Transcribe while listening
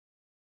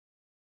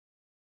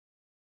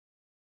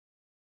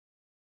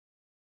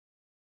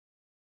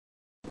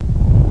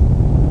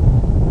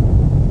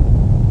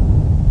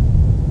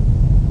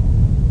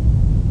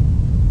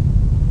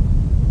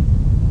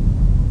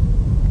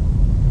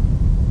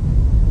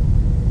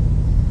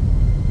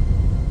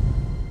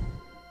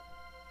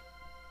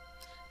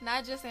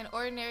not just an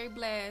ordinary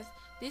blast.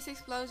 This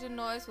explosion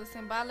noise was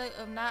symbolic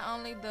of not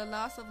only the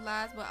loss of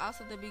lives but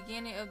also the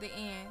beginning of the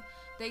end.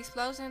 The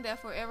explosion that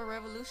forever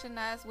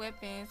revolutionized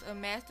weapons of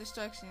mass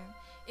destruction.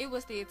 It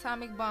was the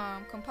atomic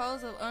bomb.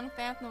 Composed of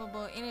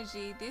unfathomable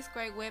energy, this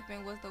great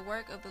weapon was the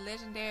work of the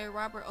legendary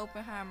Robert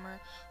Oppenheimer,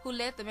 who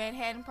led the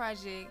Manhattan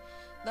Project.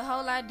 The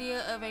whole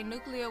idea of a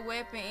nuclear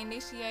weapon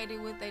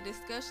initiated with a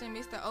discussion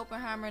Mr.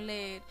 Oppenheimer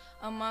led,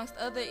 amongst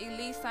other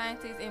elite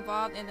scientists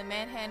involved in the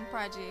Manhattan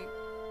Project.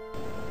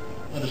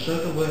 A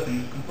destructive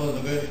weapon composed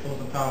of very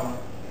explosive power,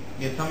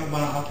 the atomic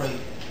bomb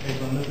operates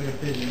based on nuclear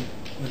fission,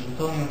 which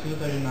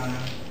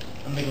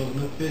plutonium-239 undergoes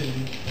nuclear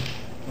fission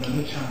when a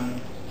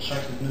neutron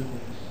strikes its nucleus.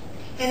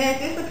 And as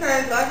this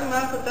occurs, large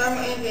amounts of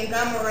thermal energy and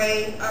gamma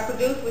rays are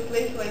produced, which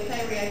leads to a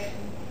chain reaction.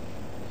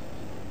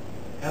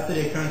 After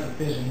the occurrence of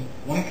fission,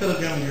 1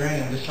 kilogram of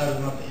uranium discharges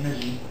enough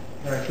energy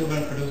that are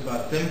equivalent to produce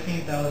about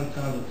 17,000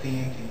 tons of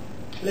TNT.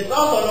 Let's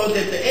also note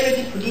that the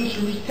energy produced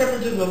will reach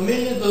temperatures of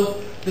millions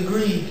of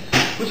degrees,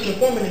 which can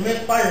form an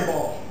immense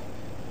fireball.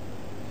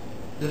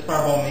 This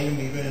fireball may even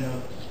be big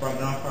enough to spark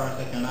ground fires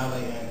that can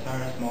annihilate an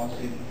entire small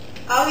city.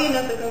 Oddly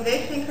enough, the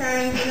convection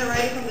current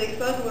generated from the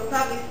explosion will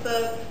probably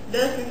suck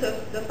dust into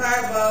the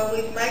fireball,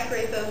 which might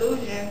create the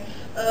illusion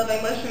of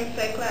a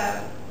mushroom-shaped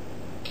cloud.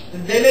 The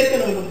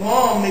detonation of the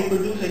bomb may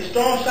produce a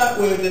strong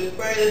shockwave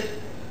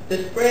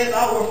that spreads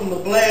outward from the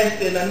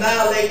blast and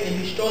annihilate and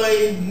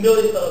destroy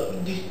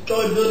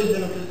buildings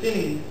in the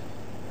vicinity.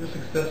 If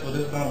successful,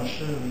 this bomb will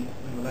surely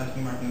leave a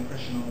lasting mark and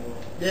impression on the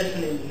world.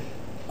 Definitely.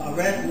 Our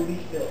wrath will be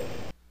felt.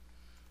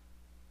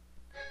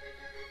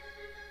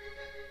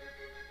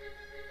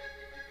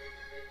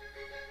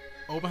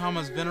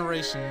 Oppenheimer's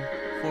veneration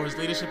for his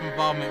leadership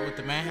involvement with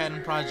the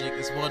Manhattan Project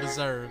is well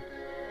deserved.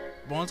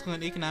 Born to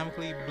an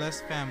economically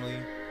blessed family,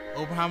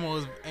 Oppenheimer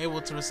was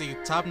able to receive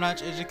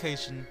top-notch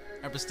education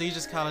at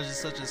prestigious colleges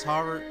such as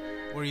Harvard,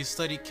 where he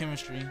studied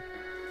chemistry.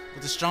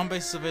 With a strong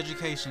basis of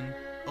education,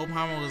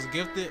 Oppenheimer was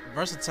gifted,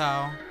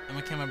 versatile, and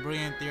became a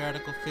brilliant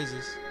theoretical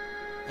physicist.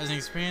 As an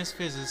experienced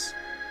physicist,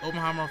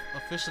 Oppenheimer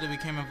officially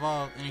became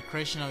involved in the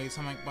creation of the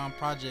atomic bomb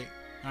project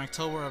in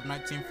October of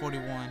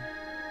 1941.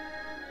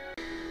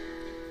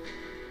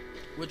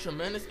 With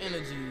tremendous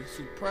energy,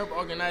 superb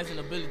organizing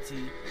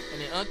ability,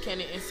 and an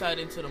uncanny insight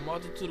into the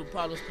multitude of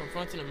problems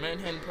confronting the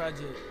Manhattan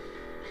Project,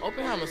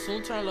 Oppenheimer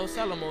soon turned Los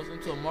Alamos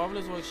into a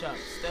marvelous workshop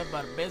staffed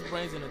by the best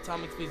brains in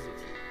atomic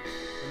physics.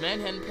 The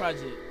Manhattan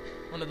Project,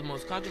 one of the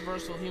most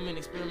controversial human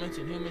experiments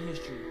in human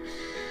history.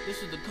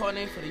 This was the code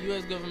name for the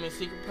U.S. government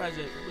secret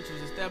project, which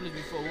was established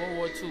before World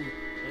War II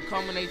and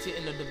culminated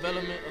in the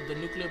development of the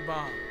nuclear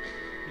bomb.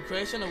 The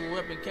creation of a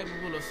weapon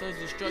capable of such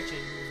destruction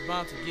was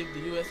bound to give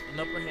the U.S. an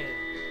upper hand.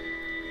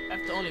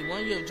 After only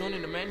 1 year of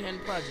joining the Manhattan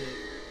Project,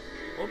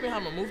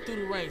 Oppenheimer moved through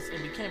the ranks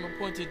and became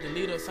appointed the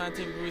leader of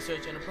scientific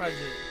research in the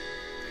project.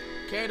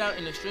 Carried out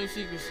in extreme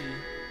secrecy,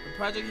 the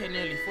project had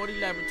nearly 40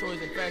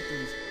 laboratories and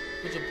factories,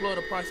 which employed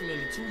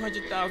approximately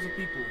 200,000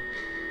 people.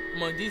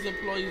 Among these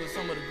employees were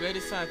some of the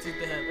greatest scientists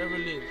that have ever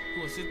lived,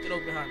 who assisted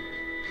Oppenheimer.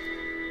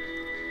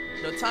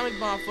 The atomic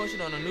bomb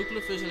functioned on a nuclear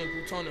fission of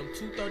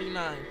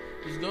plutonium-239,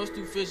 which goes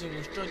through fission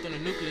when struck on the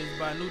nucleus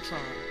by a neutron.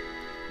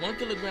 1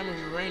 kilogram of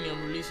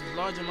uranium releases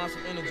large amounts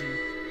of energy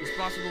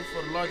responsible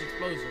for the large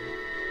explosion.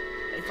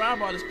 A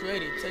fireball is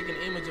created, taking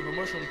the image of a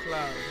mushroom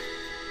cloud,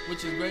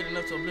 which is great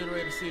enough to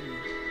obliterate a city.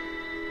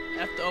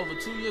 After over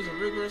 2 years of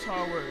rigorous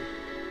hard work,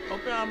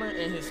 Oppenheimer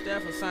and his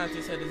staff of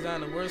scientists had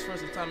designed the world's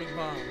first atomic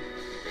bomb.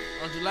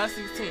 On July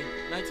 16,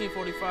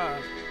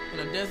 1945, in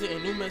a desert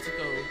in New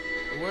Mexico,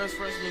 the world's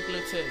first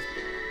nuclear test,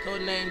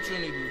 codenamed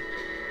Trinity,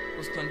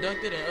 was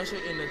conducted and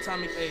ushered in the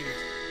atomic age.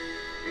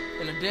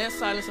 In the dead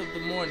silence of the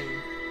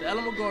morning, the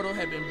Alamogordo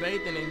had been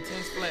bathed in an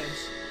intense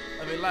flash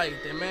of a light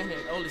that man had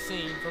only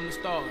seen from the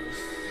stars.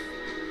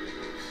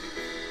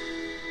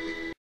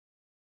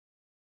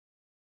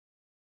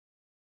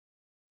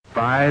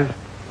 Five,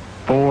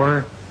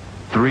 4,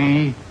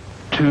 3,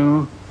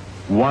 2,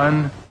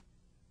 1.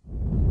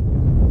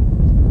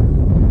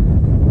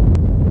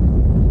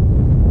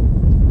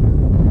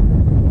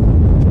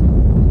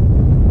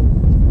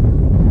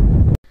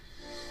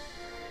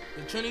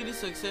 Trinity's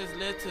success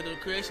led to the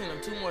creation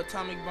of 2 more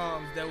atomic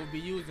bombs that would be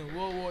used in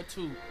World War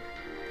II.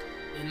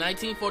 In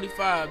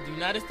 1945, the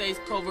United States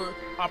covert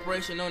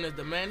operation known as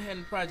the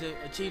Manhattan Project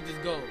achieved its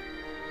goal,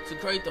 to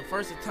create the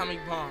first atomic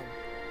bomb.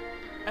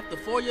 After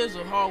 4 years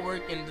of hard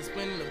work and the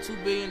spending of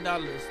 $2 billion,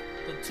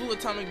 the 2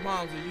 atomic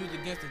bombs were used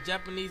against the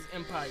Japanese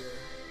Empire.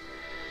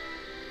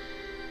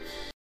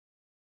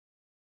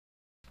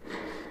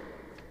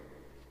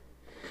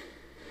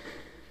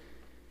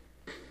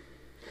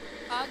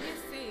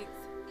 August 6,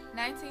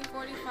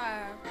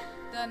 1945,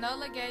 the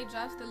Enola Gay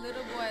drops the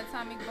Little Boy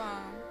atomic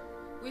bomb,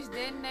 which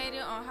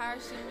detonated on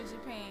Hiroshima,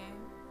 Japan.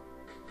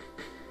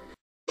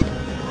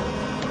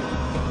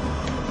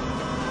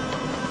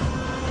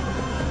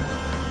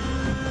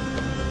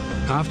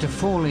 After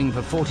falling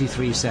for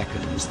 43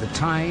 seconds, the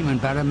time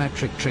and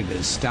barometric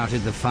triggers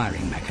started the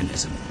firing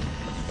mechanism.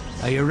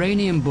 A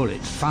uranium bullet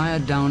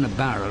fired down a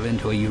barrel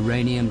into a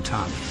uranium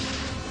target.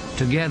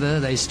 Together,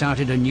 they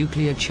started a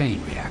nuclear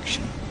chain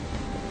reaction.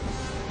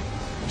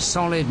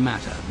 Solid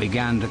matter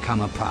began to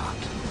come apart,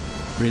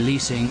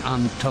 releasing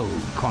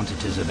untold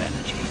quantities of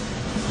energy.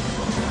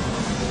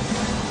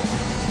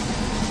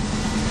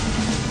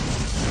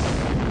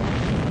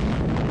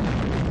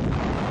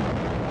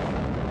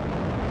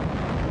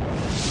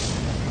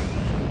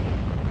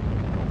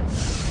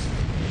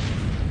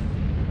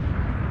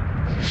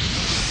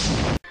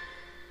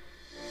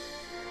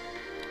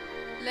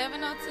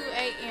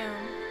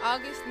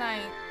 August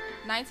 9,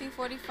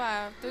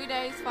 1945, 3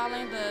 days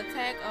following the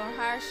attack on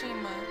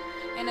Hiroshima,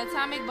 an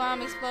atomic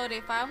bomb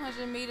exploded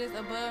 500 meters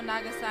above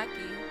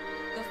Nagasaki.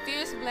 The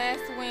fierce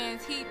blast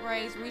winds, heat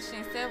rays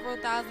reaching several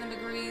thousand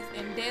degrees,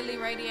 and deadly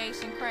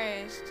radiation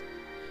crashed,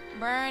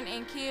 burned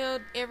and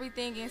killed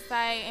everything in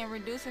sight, and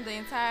reducing the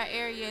entire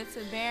area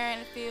to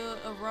barren field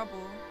of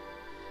rubble.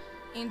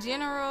 In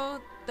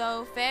general,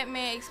 though Fat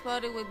Man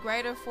exploded with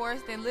greater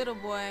force than Little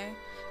Boy,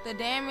 the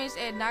damage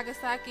at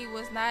Nagasaki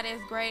was not as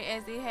great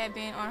as it had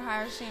been on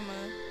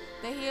Hiroshima.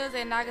 The hills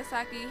at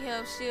Nagasaki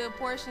helped shield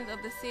portions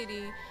of the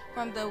city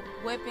from the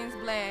weapon's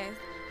blast,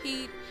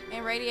 heat,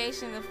 and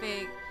radiation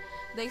effect.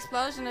 The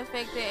explosion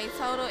affected a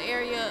total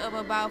area of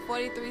about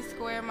 43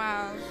 square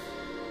miles.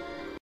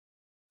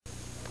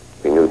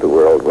 We knew the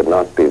world would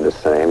not be the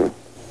same.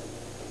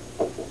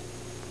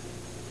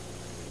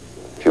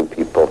 Few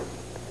people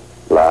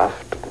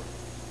laughed.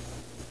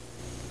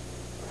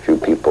 Few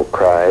people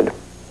cried.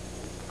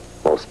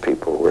 Most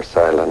people were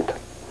silent.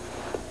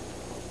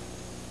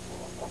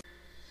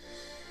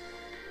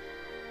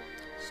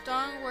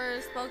 Strong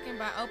words spoken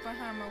by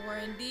Oppenheimer were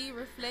indeed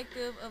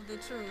reflective of the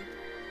truth.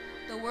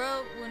 The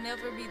world will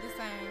never be the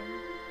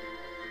same.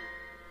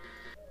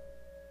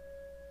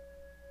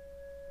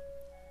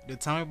 The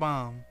atomic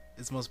bomb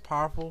is the most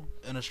powerful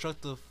and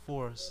destructive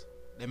force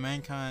that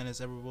mankind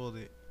has ever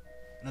wielded,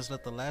 and has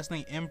left a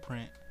lasting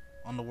imprint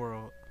on the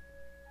world.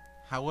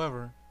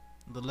 However,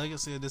 the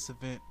legacy of this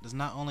event does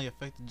not only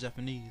affect the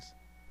Japanese,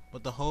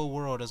 but the whole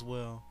world as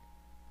well.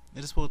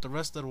 It has pulled the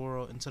rest of the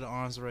world into the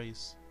arms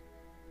race,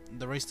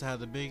 the race to have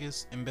the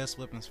biggest and best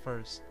weapons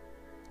first.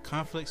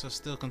 Conflicts are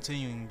still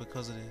continuing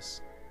because of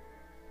this.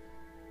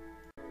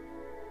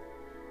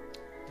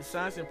 The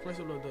science and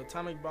principle of the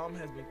atomic bomb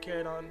has been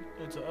carried on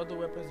into other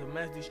weapons of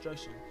mass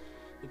destruction.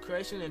 The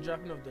creation and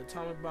dropping of the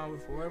atomic bomb will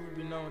forever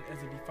be known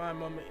as a defining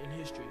moment in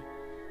history.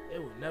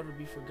 It will never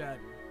be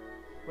forgotten.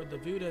 Whether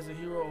viewed as a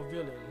hero or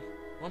villain,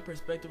 one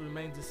perspective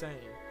remains the same.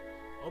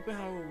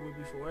 Oppenheimer will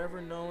be forever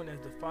known as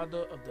the father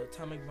of the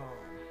atomic bomb.